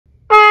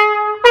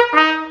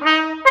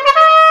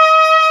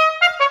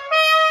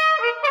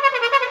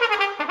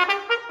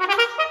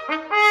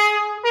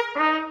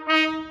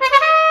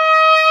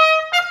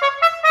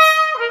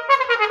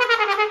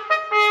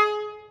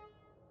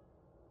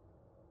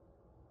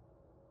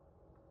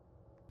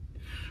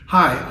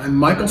Hi, I'm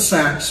Michael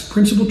Sachs,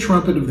 Principal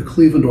Trumpet of the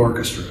Cleveland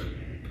Orchestra.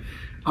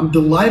 I'm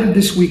delighted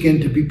this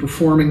weekend to be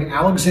performing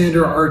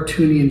Alexander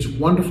Arutiunian's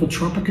wonderful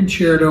Trumpet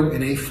Concerto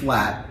in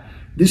A-flat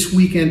this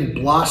weekend at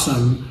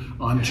Blossom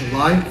on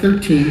July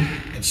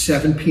 13th at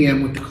 7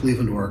 p.m. with the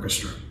Cleveland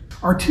Orchestra.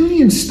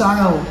 Arutiunian's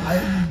style,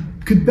 I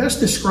could best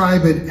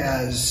describe it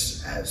as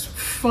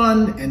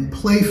fun and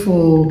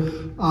playful,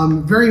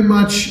 very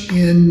much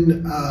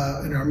in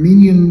an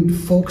Armenian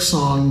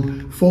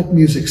folk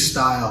music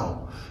style.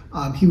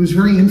 He was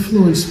very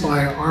influenced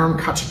by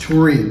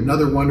Arutiunian,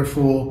 another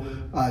wonderful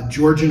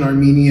Georgian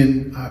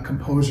Armenian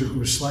composer who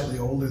was slightly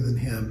older than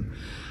him.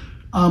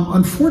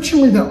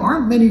 Unfortunately, there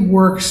aren't many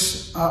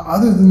works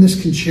other than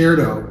this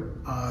concerto.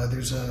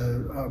 There's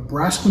a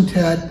brass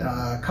quintet,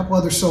 a couple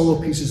other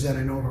solo pieces that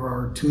I know of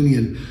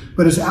Arutiunian,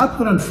 but his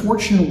output,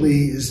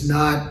 unfortunately, is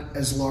not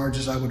as large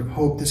as I would have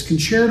hoped. This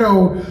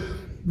concerto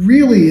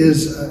really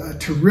is a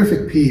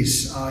terrific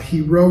piece.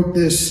 He wrote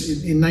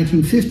this in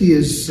 1950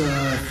 as a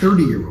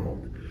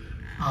 30-year-old.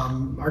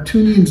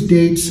 Arutiunian's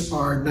dates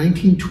are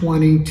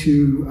 1920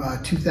 to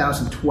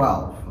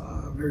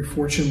 2012. Very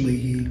fortunately,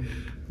 he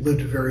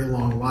lived a very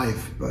long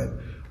life, but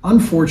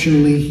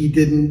unfortunately, he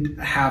didn't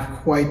have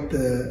quite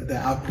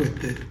the output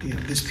that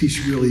this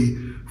piece really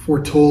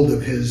foretold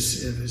of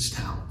his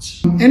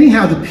talents.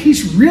 Anyhow, the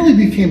piece really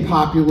became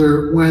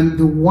popular when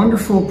the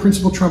wonderful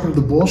principal trumpet of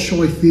the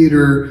Bolshoi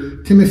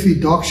Theater, Timothy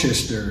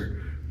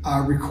Dokshister,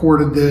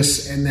 recorded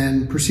this and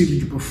then proceeded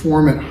to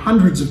perform it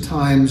hundreds of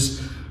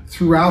times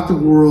throughout the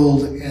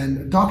world.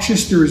 And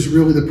Dokshister is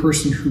really the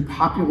person who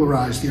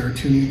popularized the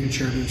Arutiunian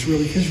concerto. It's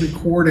really his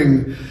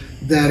recording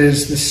that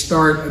is the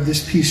start of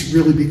this piece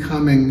really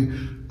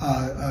becoming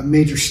a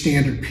major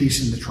standard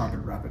piece in the trumpet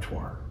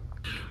repertoire.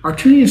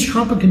 Arutiunian's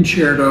Trumpet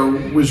Concerto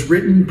was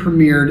written and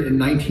premiered in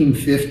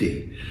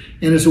 1950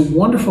 and is a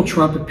wonderful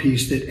trumpet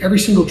piece that every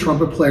single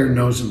trumpet player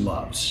knows and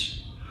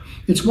loves.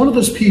 It's one of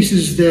those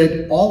pieces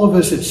that all of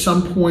us at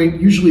some point,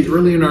 usually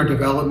early in our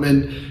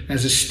development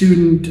as a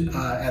student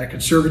at a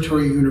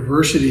conservatory or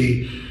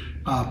university,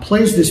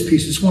 plays this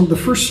piece. It's one of the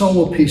first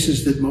solo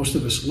pieces that most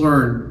of us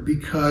learn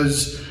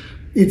because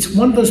it's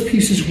one of those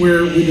pieces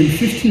where within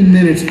 15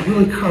 minutes it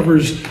really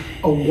covers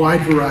a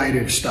wide variety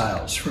of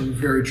styles, from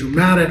very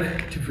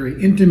dramatic to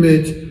very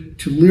intimate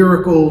to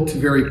lyrical to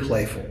very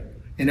playful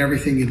and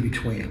everything in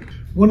between.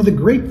 One of the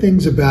great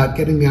things about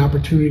getting the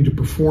opportunity to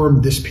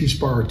perform this piece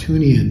by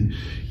Arutiunian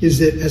is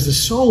that as a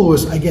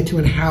soloist I get to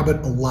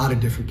inhabit a lot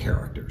of different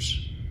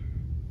characters.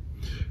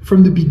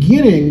 From the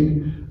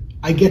beginning,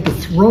 I get to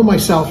throw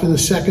myself in the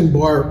second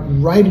bar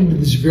right into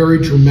this very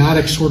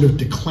dramatic sort of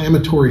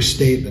declamatory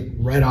statement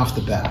right off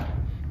the bat.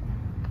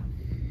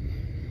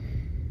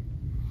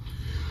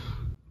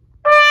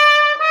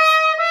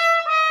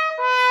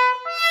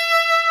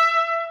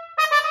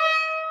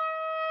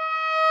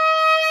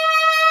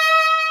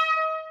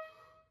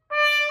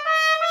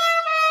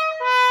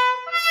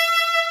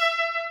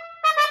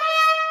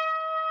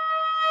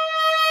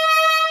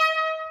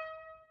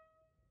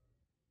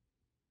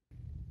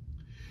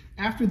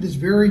 After this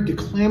very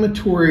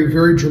declamatory,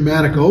 very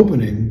dramatic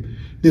opening,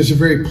 there's a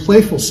very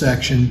playful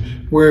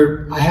section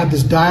where I have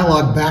this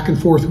dialogue back and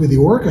forth with the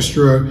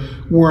orchestra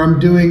where I'm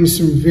doing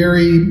some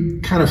very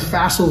kind of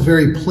facile,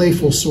 very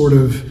playful sort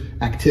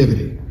of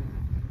activity.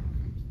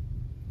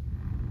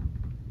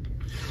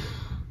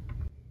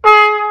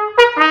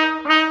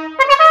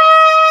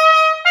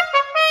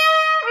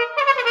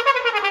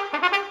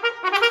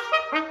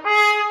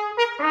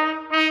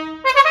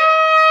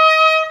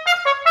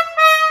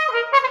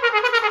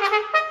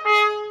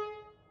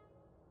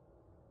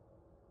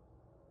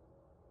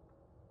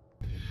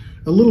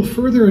 A little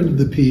further into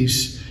the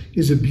piece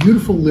is a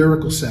beautiful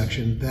lyrical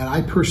section that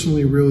I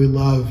personally really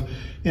love,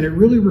 and it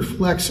really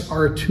reflects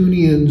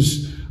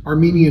Arutiunian's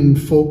Armenian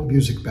folk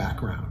music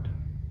background.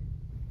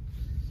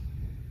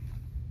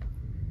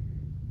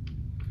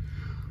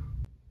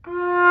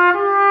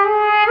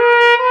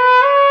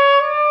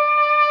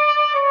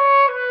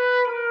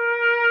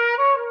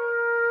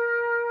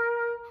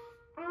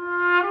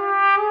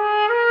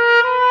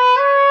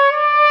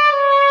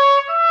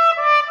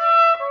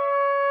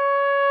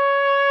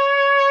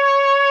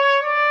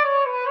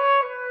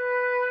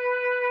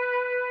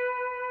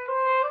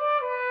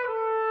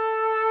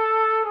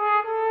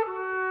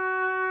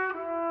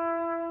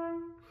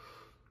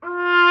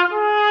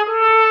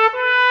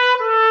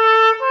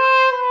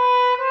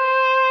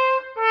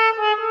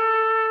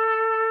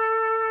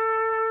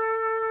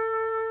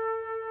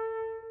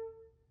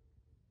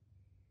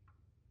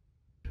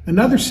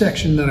 Another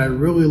section that I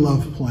really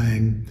love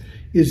playing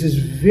is this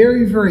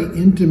very, very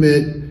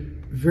intimate,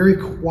 very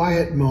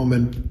quiet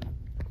moment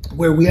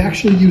where we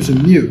actually use a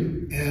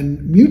mute.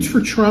 And mutes for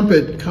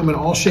trumpet come in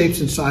all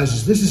shapes and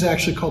sizes. This is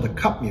actually called a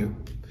cup mute,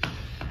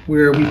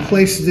 where we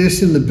place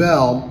this in the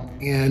bell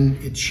and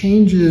it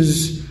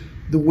changes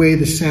the way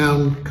the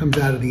sound comes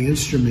out of the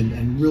instrument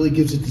and really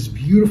gives it this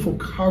beautiful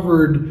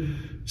covered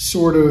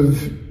sort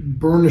of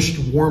burnished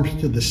warmth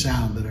to the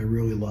sound that I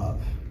really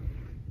love.